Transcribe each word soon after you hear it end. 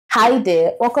Hi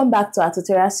there, welcome back to our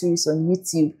tutorial series on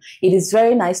YouTube. It is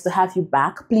very nice to have you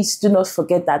back. Please do not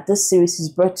forget that this series is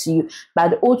brought to you by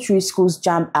the O3SCHOOLS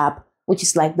JAMB app, which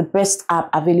is like the best app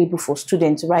available for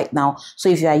students right now. So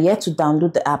if you are yet to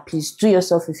download the app, please do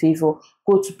yourself a favor,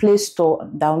 go to Play Store,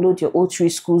 download your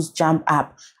O3SCHOOLS JAMB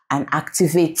app and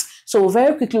activate. So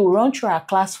very quickly, we'll run through our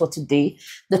class for today.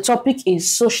 The topic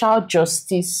is social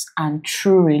justice and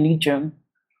true religion.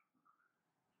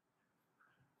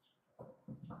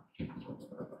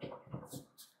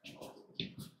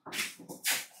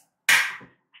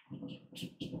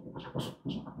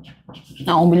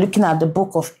 Now we'll be looking at the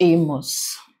book of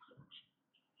Amos.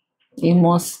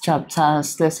 Amos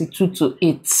chapters, let's see, 2 to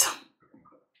 8.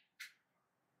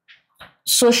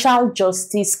 Social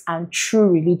justice and true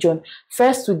religion.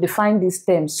 First, we define these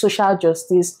terms: social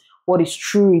justice, what is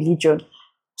true religion?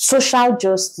 Social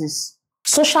justice.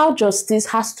 Social justice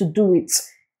has to do with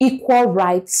equal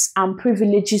rights and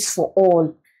privileges for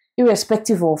all,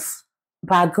 irrespective of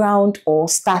background or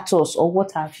status or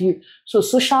what have you. So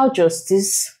social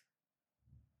justice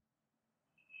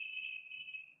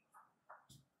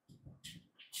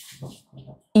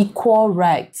equal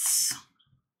rights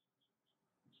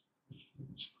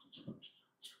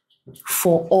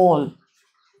for all,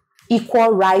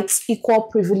 equal rights, equal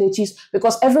privileges,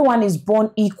 because everyone is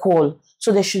born equal.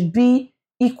 So there should be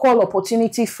equal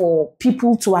opportunity for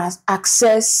people to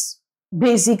access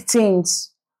basic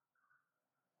things,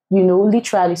 you know,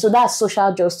 literally. So that's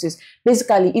social justice.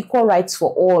 Basically, equal rights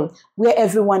for all, where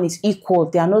everyone is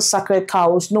equal. There are no sacred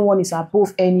cows. No one is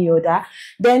above any other.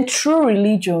 Then true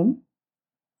religion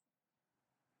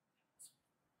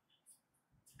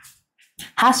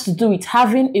has to do with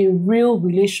having a real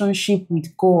relationship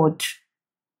with God.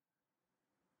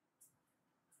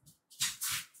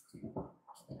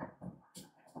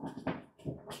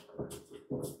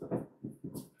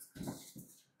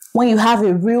 When you have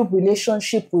a real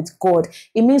relationship with God,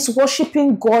 it means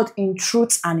worshiping God in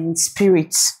truth and in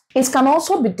spirit. It can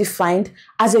also be defined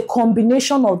as a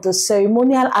combination of the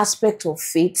ceremonial aspect of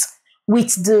faith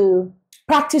with the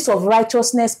practice of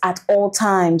righteousness at all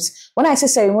times. When I say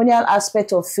ceremonial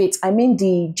aspect of faith, I mean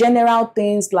the general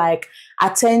things like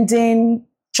attending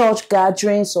church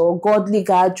gatherings or godly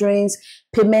gatherings,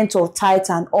 payment of tithe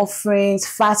and offerings,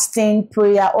 fasting,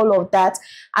 prayer, all of that.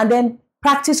 And then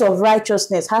practice of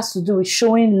righteousness has to do with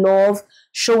showing love,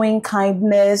 showing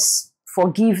kindness,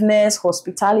 forgiveness,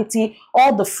 hospitality,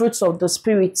 all the fruits of the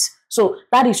Spirit. So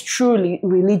that is truly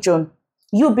religion.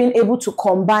 You being able to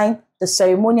combine the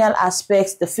ceremonial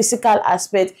aspects, the physical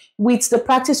aspect, with the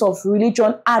practice of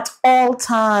religion at all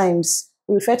times.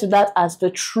 We refer to that as the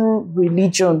true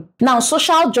religion. Now,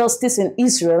 social justice in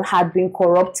Israel had been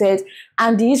corrupted,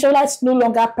 and the Israelites no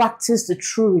longer practiced the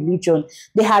true religion.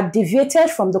 They had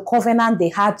deviated from the covenant they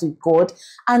had with God,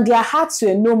 and their hearts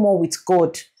were no more with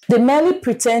God. They merely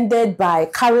pretended by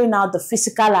carrying out the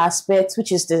physical aspect,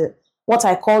 which is what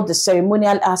I call the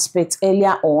ceremonial aspect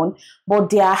earlier on, but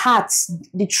their hearts,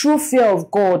 the true fear of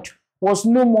God, was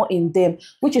no more in them,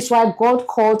 which is why God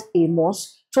called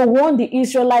Amos to warn the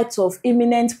Israelites of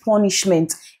imminent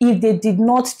punishment if they did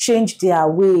not change their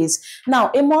ways.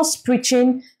 Now, Amos'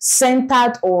 preaching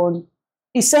centered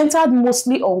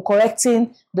mostly on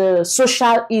correcting the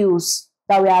social ills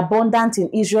that were abundant in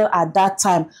Israel at that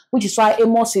time, which is why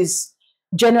Amos is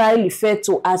generally referred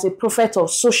to as a prophet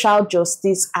of social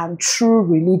justice and true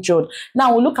religion.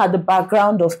 Now we'll look at the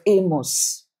background of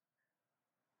Amos.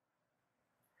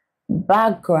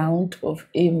 Background of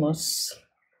Amos.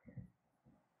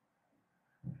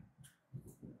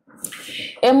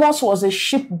 Amos was a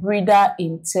sheep breeder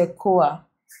in Tekoa.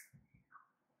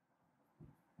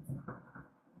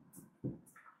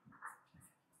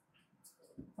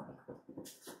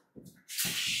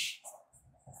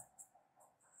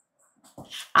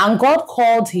 And God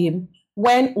called him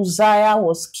when Uzziah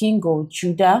was king of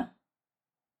Judah,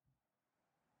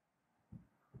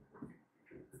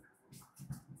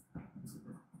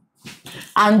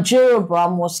 and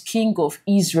Jeroboam was king of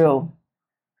Israel.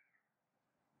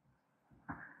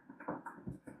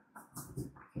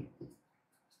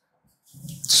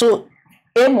 So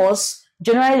Amos,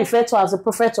 generally referred to as a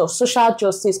prophet of social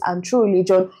justice and true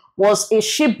religion, was a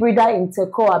sheep breeder in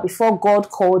Tekoa before God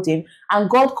called him. And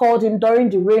God called him during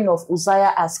the reign of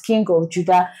Uzziah as king of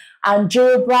Judah and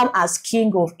Jeroboam as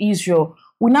king of Israel.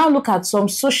 We now look at some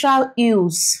social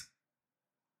ills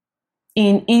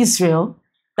in Israel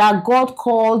that God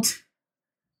called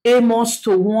Amos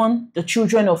to warn the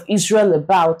children of Israel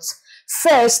about.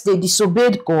 First, they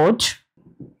disobeyed God.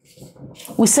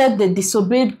 We said they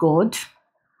disobeyed God.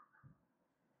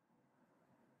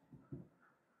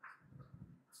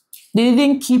 They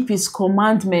didn't keep his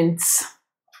commandments.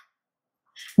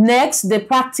 Next, they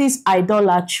practiced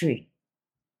idolatry.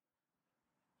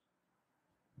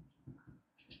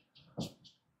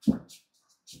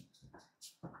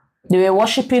 They were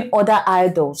worshiping other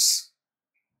idols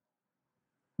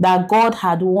that God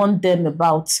had warned them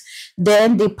about.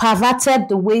 Then they perverted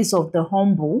the ways of the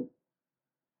humble.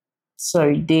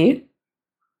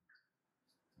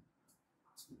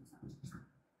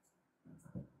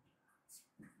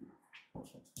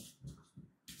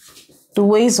 The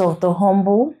ways of the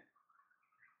humble.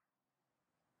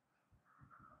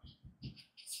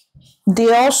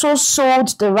 They also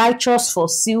sold the righteous for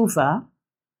silver.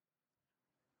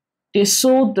 They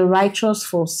sold the righteous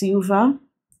for silver.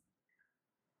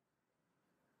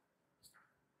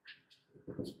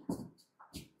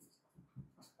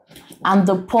 And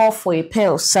the poor for a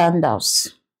pair of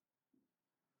sandals.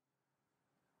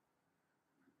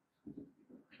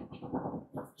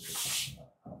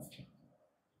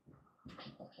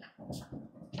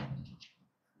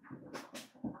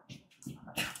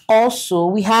 Also,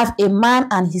 we have a man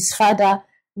and his father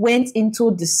went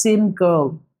into the same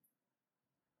girl.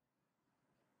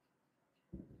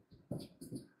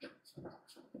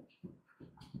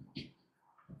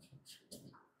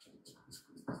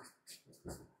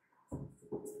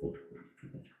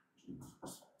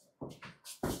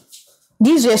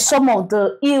 These were some of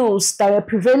the ills that were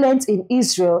prevalent in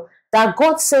Israel that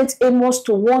God sent Amos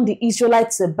to warn the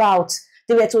Israelites about.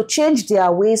 They were to change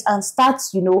their ways and start,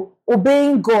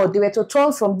 obeying God. They were to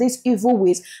turn from these evil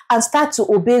ways and start to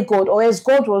obey God, or else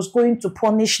God was going to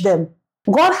punish them.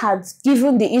 God had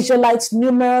given the Israelites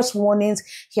numerous warnings.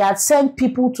 He had sent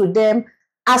people to them,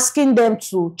 asking them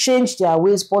to change their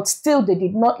ways, but still they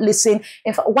did not listen.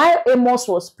 In fact, while Amos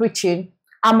was preaching,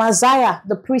 Amaziah,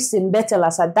 the priest in Bethel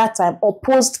at that time,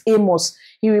 opposed Amos.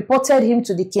 He reported him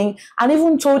to the king and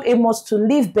even told Amos to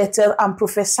leave Bethel and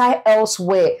prophesy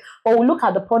elsewhere. But we'll look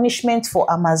at the punishment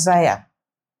for Amaziah.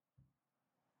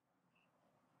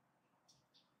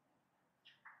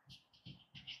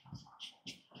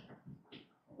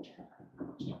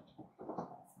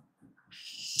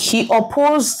 He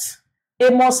opposed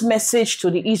Amos' message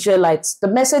to the Israelites. The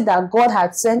message that God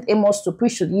had sent Amos to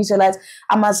preach to the Israelites,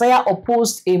 Amaziah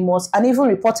opposed Amos and even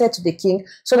reported to the king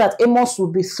so that Amos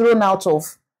would be thrown out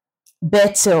of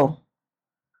Bethel.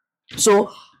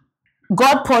 So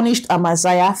God punished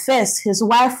Amaziah. First, his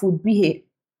wife would be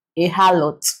a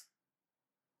harlot.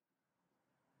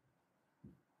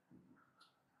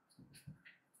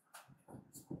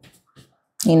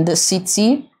 In the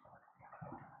city.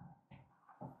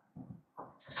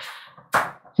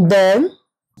 Then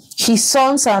his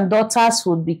sons and daughters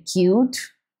would be killed.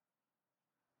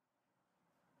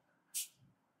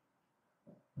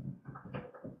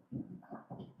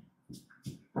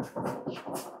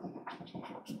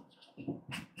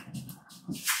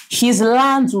 His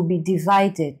lands will be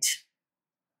divided.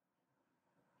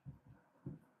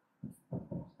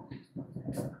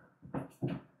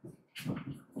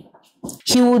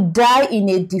 He would die in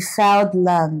a defiled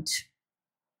land.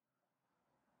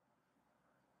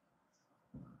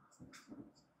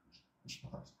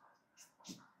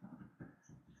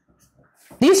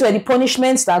 These were the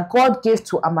punishments that God gave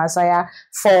to Amaziah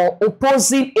for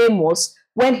opposing Amos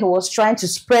when he was trying to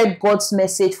spread God's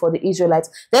message for the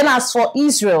Israelites. Then as for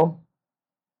Israel,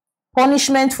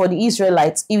 punishment for the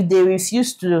Israelites if they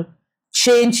refuse to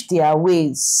change their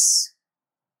ways.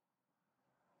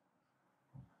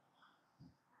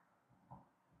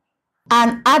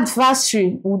 An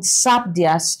adversary would sap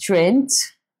their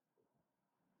strength.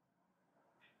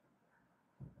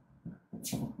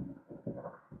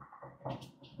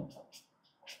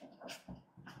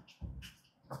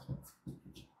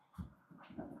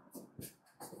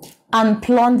 And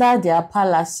plunder their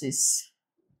palaces.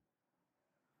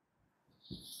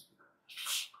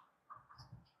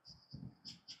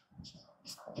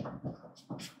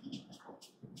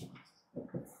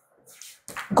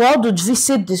 God would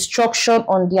visit destruction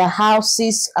on their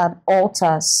houses and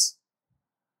altars.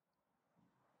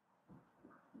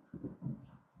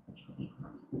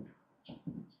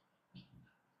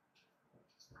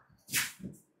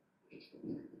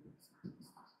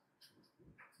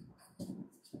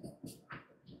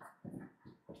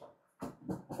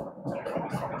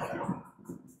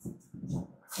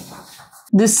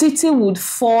 The city would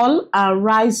fall and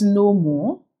rise no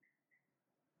more.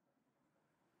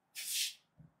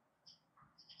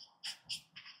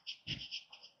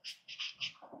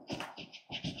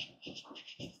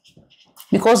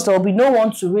 Because there will be no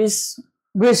one to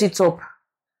raise it up.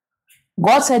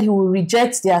 God said he will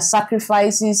reject their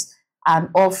sacrifices and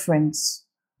offerings.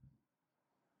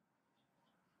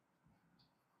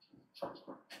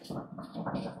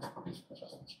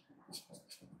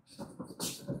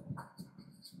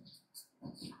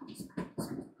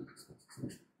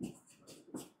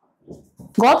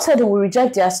 God said he will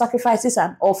reject their sacrifices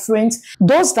and offerings.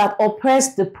 Those that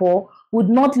oppress the poor would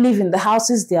not live in the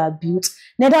houses they had built,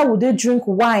 neither would they drink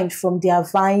wine from their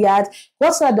vineyard.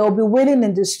 God said they will be wailing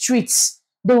in the streets.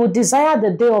 They will desire the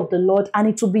day of the Lord, and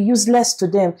it will be useless to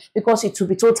them because it will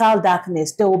be total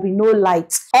darkness. There will be no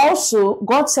light. Also,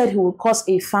 God said he will cause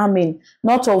a famine,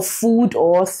 not of food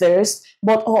or thirst,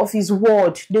 but of his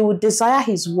word. They would desire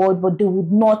his word, but they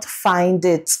would not find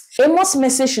it. Amos'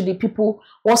 message to the people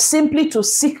was simply to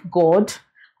seek God,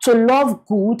 to love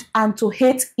good, and to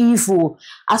hate evil,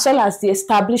 as well as the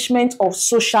establishment of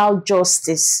social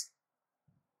justice.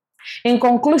 In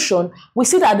conclusion, we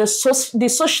see that the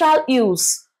social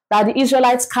ills that the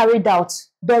Israelites carried out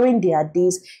during their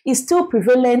days is still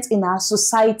prevalent in our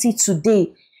society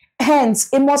today. Hence,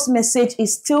 Amos' message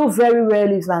is still very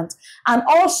relevant. And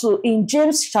also in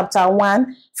James chapter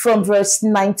 1, from verse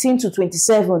 19 to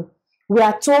 27, we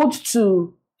are told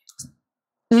to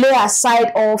lay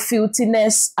aside all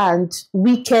filthiness and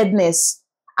wickedness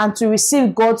and to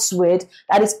receive God's word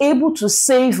that is able to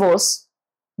save us.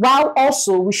 While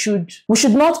also we should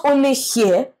not only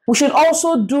hear, we should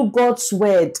also do God's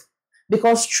word,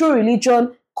 because true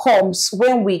religion comes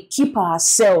when we keep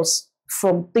ourselves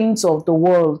from things of the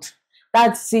world.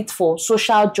 That's it for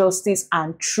social justice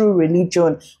and true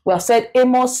religion. We have said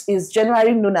Amos is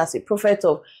generally known as a prophet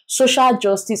of social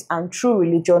justice and true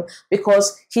religion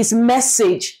because his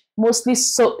message mostly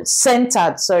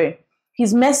centered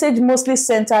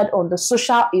on the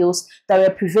social ills that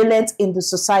were prevalent in the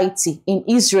society in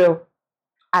Israel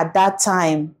at that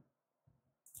time.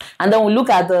 And then we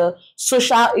look at the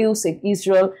social ills in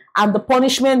Israel and the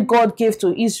punishment God gave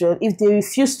to Israel if they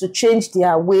refused to change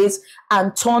their ways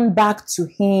and turn back to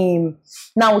him.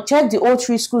 Now we'll check the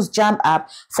O3SCHOOLS JAMB app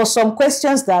for some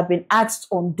questions that have been asked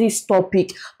on this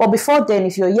topic. But before then,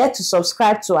 if you're yet to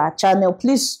subscribe to our channel,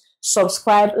 please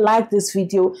subscribe, like this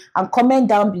video, and comment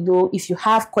down below if you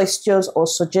have questions or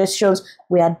suggestions.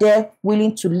 We are there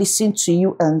willing to listen to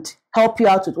you and help you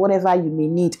out with whatever you may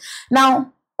need.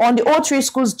 Now, on the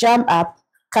O3SCHOOLS JAMB app,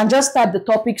 can just type the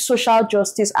topic social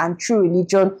justice and true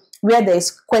religion where there is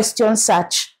question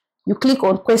search. You click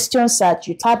on question search,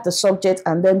 you type the subject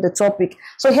and then the topic.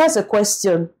 So here's a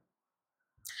question.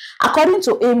 According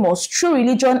to Amos, true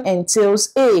religion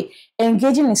entails A,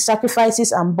 engaging in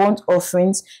sacrifices and burnt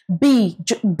offerings, B,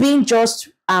 being just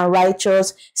and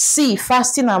righteous, C,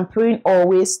 fasting and praying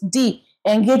always, D,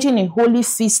 engaging in holy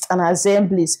feasts and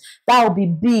assemblies. That will be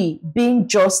B, being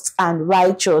just and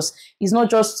righteous. It's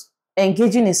not just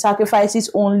engaging in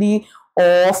sacrifices only,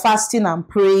 or fasting and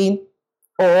praying,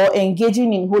 or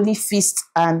engaging in holy feasts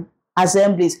and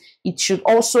assemblies. It should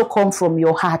also come from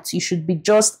your heart. You should be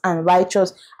just and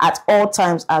righteous at all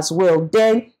times as well.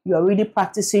 Then you are really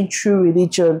practicing true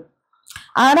religion.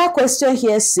 Another question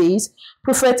here says,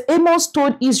 Prophet Amos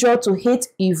told Israel to hate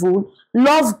evil,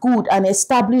 love good, and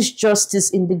establish justice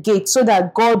in the gate so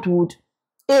that God would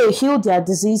A, heal their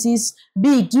diseases,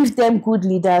 B, give them good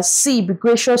leaders, C, be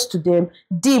gracious to them,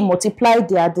 D, multiply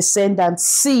their descendants,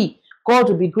 C, God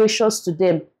will be gracious to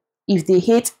them if they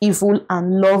hate evil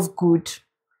and love good.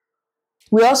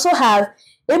 We also have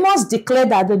Amos declared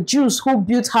that the Jews who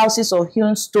built houses of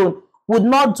hewn stone would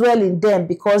not dwell in them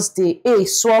because they A,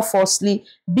 swore falsely,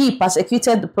 B,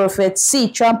 persecuted the prophet, C,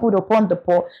 trampled upon the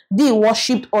poor, D,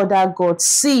 worshipped other gods,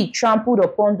 C, trampled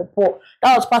upon the poor.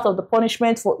 That was part of the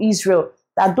punishment for Israel,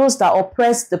 that those that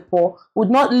oppressed the poor would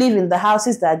not live in the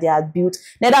houses that they had built,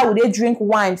 neither would they drink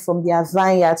wine from their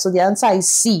vineyard. So the answer is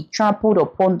C, trampled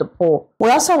upon the poor. We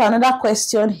also have another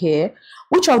question here.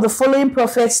 Which of the following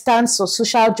prophets stands for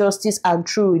social justice and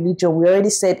true religion? We already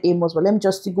said Amos, but let me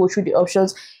just go through the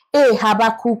options. A,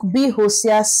 Habakkuk, B,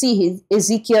 Hosea, C,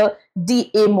 Ezekiel,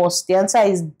 D, Amos. The answer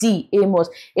is D, Amos.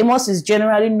 Amos is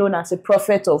generally known as a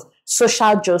prophet of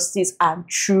social justice and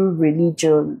true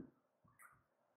religion.